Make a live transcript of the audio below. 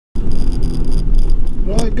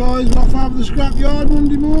Guys, we're off over the scrapyard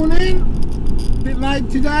Monday morning. A bit late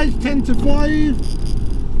today, it's 10 to 5.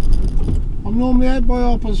 I'm normally out by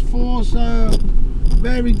 4:30, so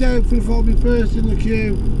very doubtful if I'll be first in the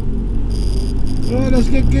queue. Right, let's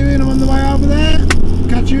get going. I'm on the way over there.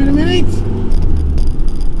 Catch you in a minute.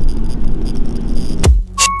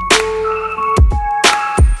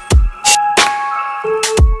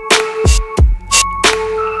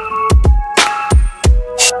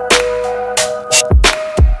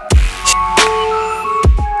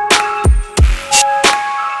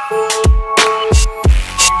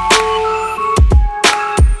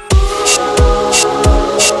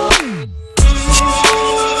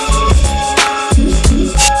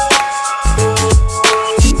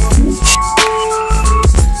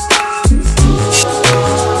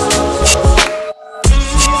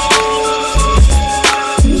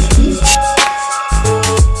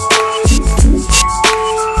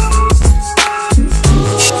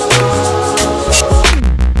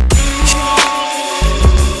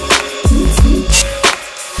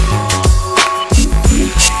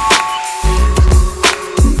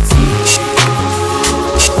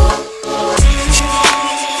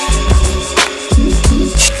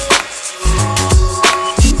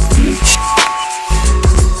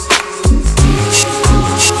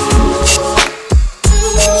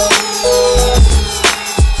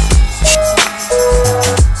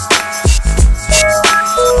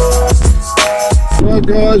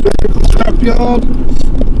 Guys, we're at the scrapyard.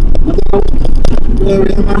 I don't know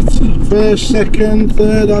where I'm at. First, second,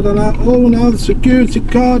 third, I don't know. Oh no, the security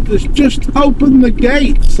guard has just opened the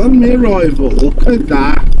gates on my arrival. Look at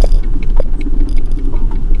that.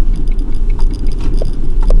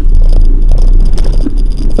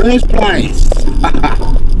 First place.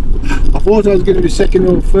 I thought I was going to be second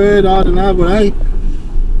or third, I don't know, but hey,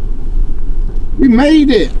 we made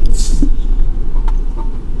it.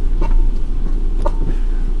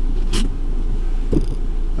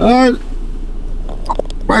 Alright,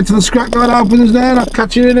 wait till the scrapyard opens there, I'll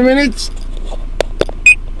catch you in a minute.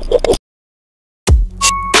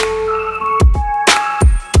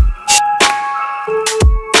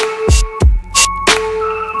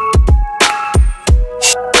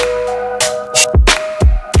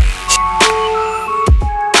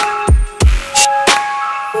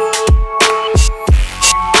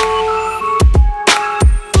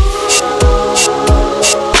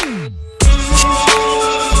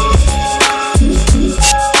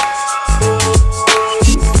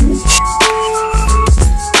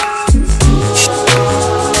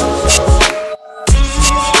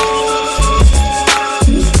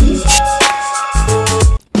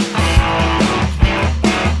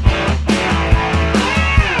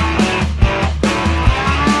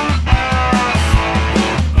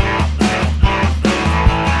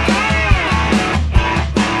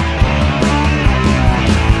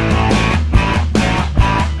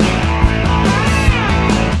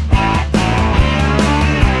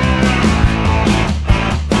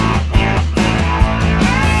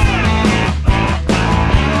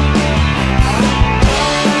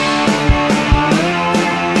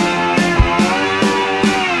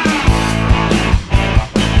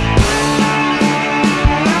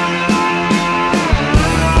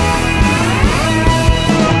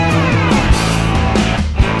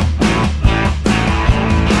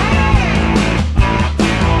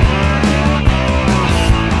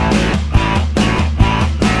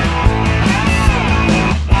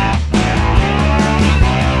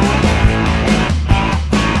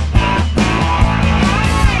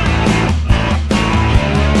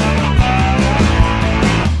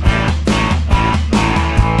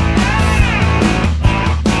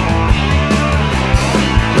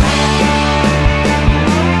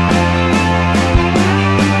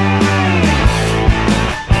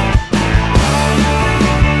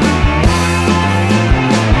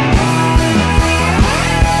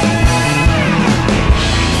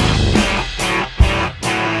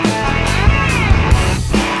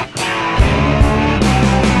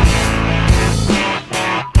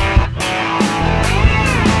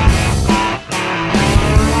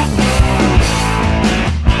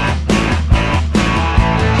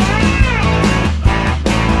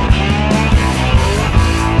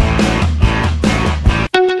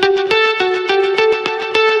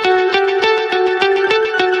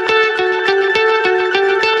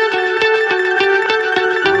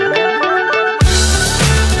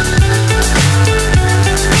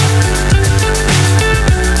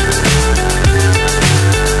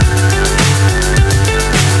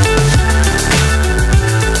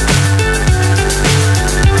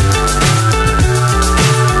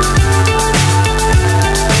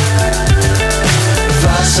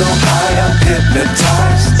 so high I'm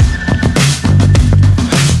hypnotized.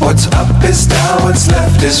 What's up is down, what's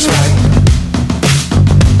left is right.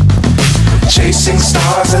 Chasing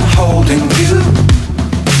stars and holding you.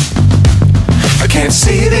 I can't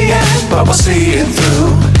see the end, but we'll see it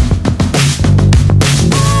through.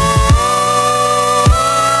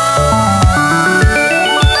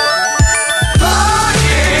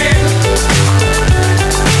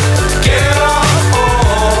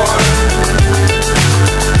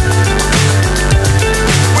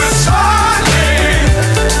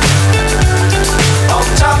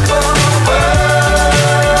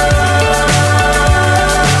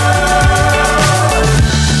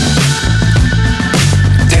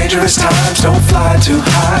 Times don't fly too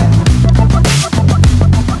high.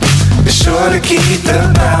 Be sure to keep the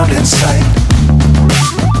ground in sight.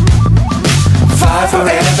 Fly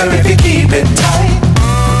forever if you keep it tight.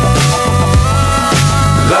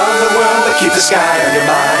 Love the world but keep the sky on your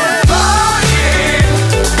mind.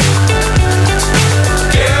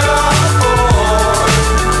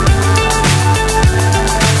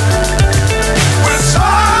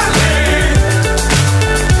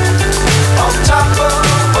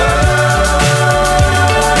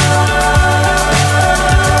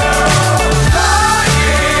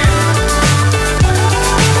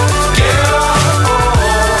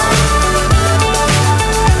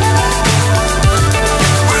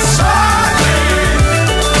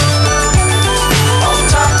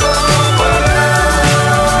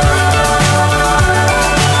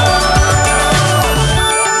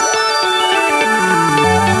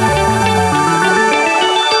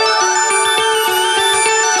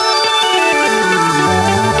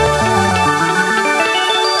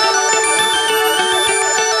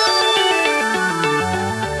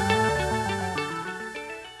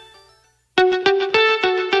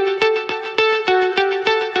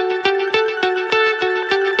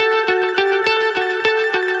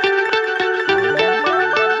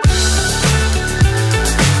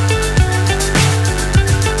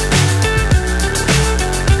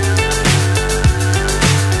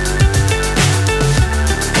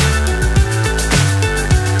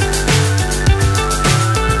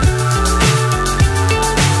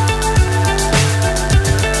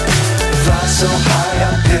 So high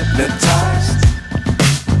I'm hypnotized.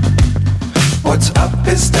 What's up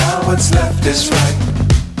is down, what's left is right.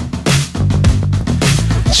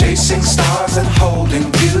 Chasing stars and holding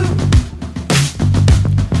you.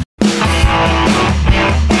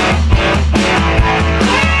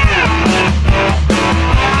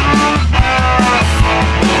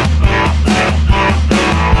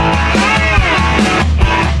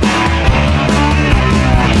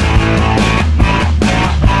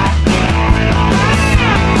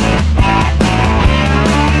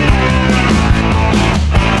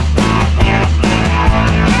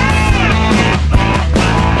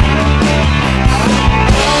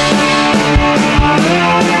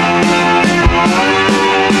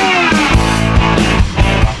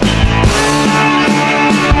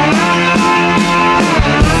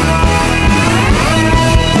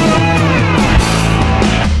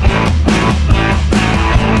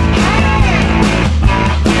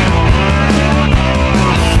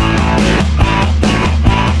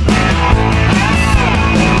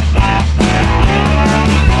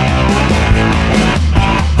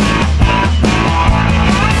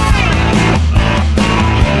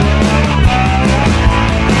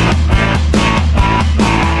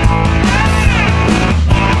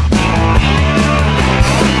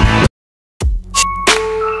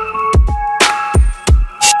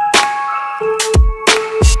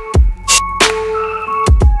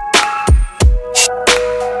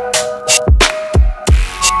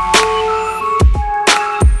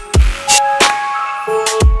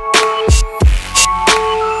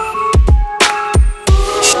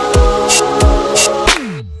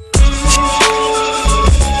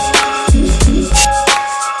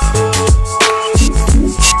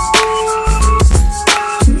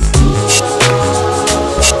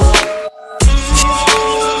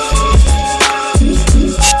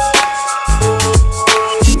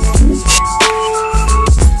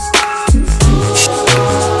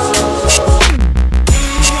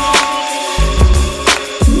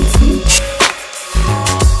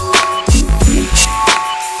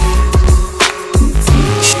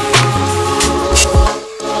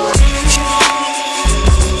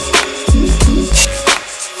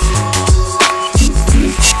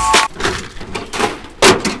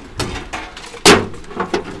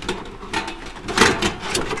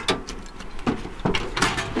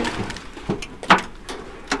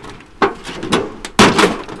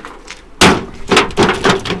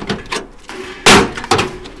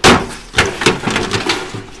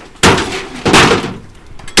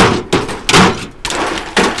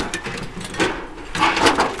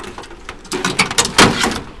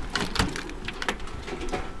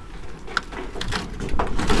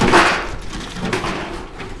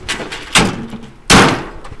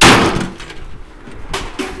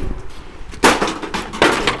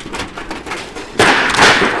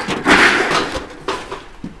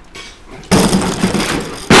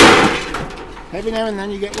 Every now and then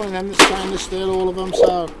you get one of them that's stainless steel, all of them,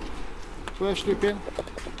 so it's worth stripping.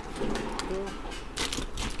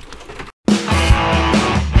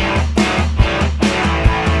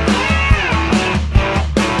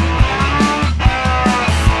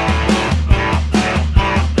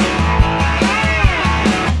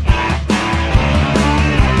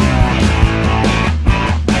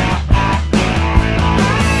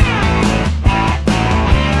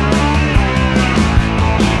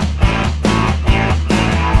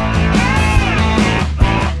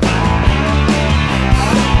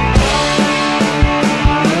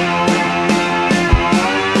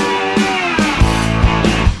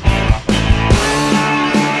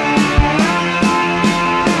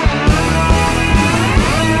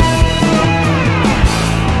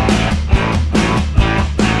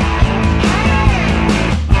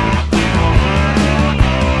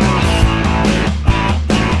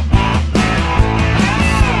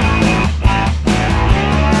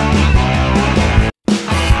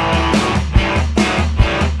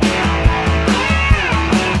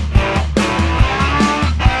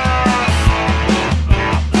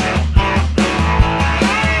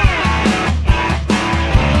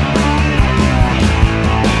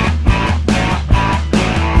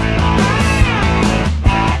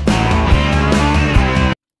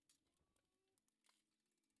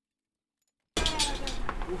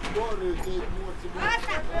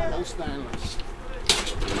 No stainless.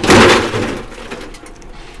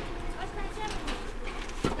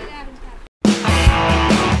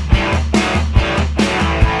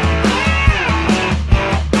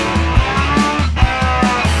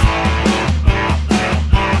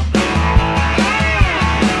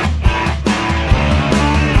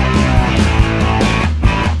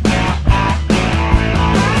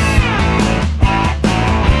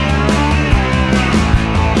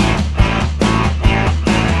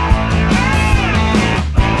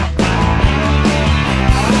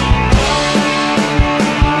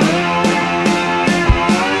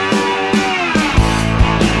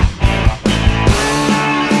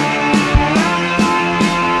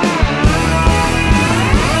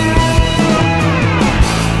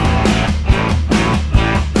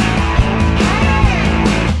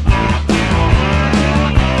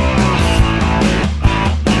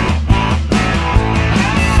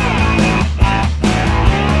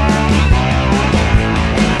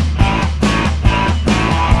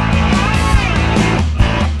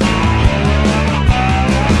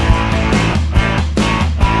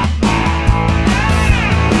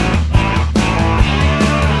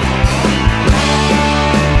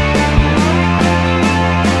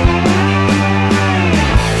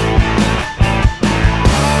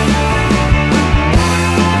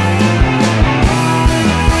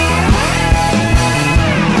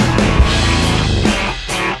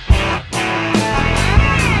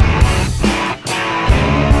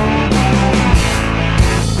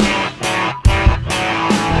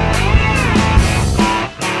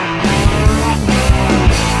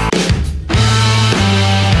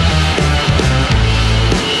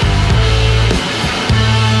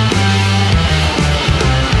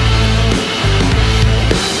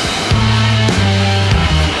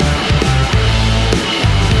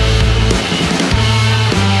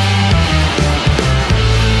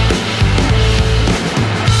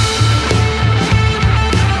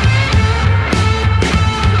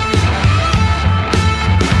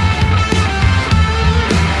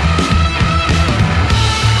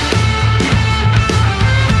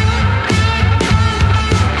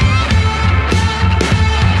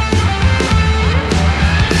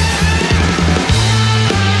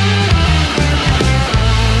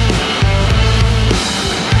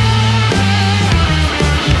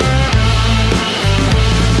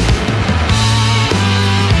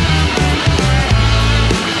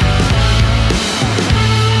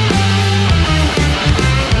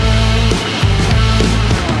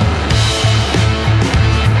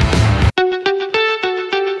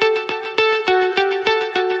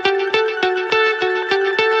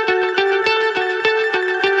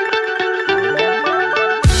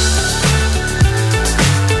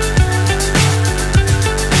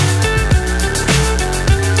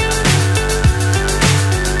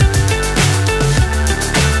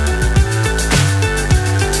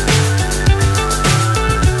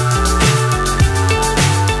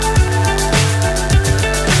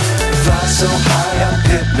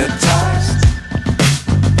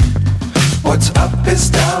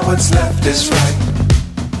 what's left is right.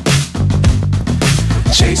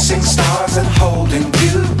 Chasing stars and holding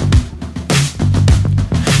you.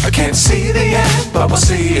 I can't see the end, but we'll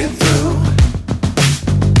see it through.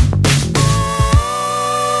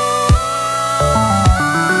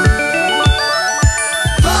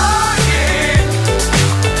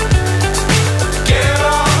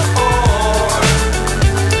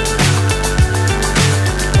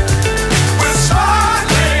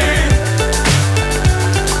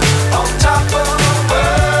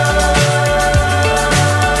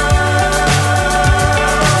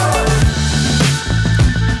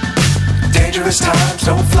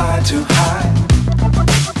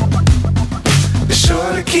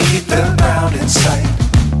 keep the ground in sight.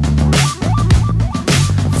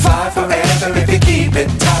 Fly forever if you keep it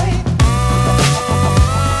tight.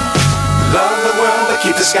 Love the world but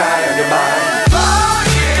keep the sky on your mind.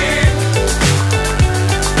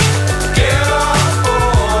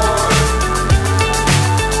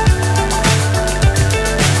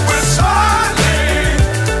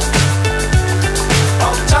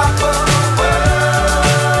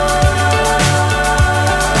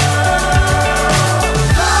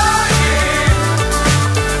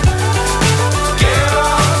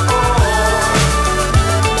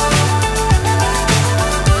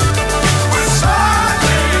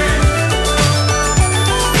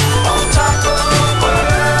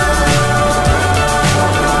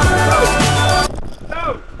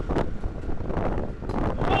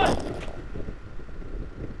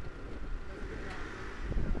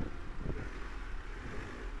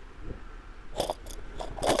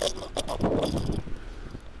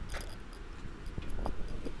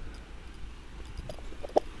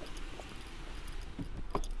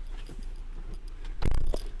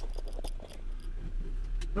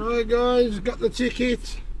 Right guys, got the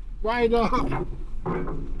ticket, weighed up, done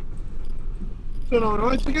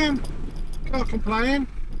alright again, can't complain.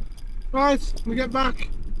 Right, we get back,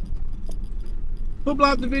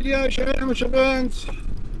 upload the video, show how much I've earned.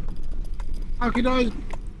 Okie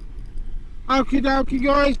dokie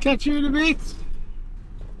guys, catch you in a bit.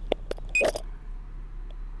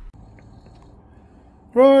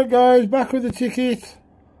 Right guys, back with the ticket.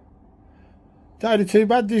 Didn't do too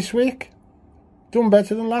bad this week. Done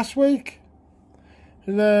better than last week.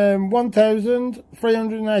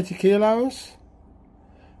 1,380 kilos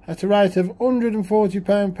at a rate of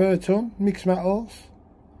 £140 per tonne, mixed metals.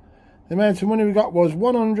 The amount of money we got was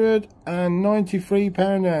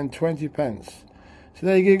 £193.20. So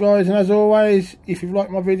there you go guys, and as always, if you've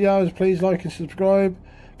liked my videos, please like and subscribe.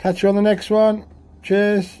 Catch you on the next one.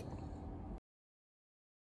 Cheers.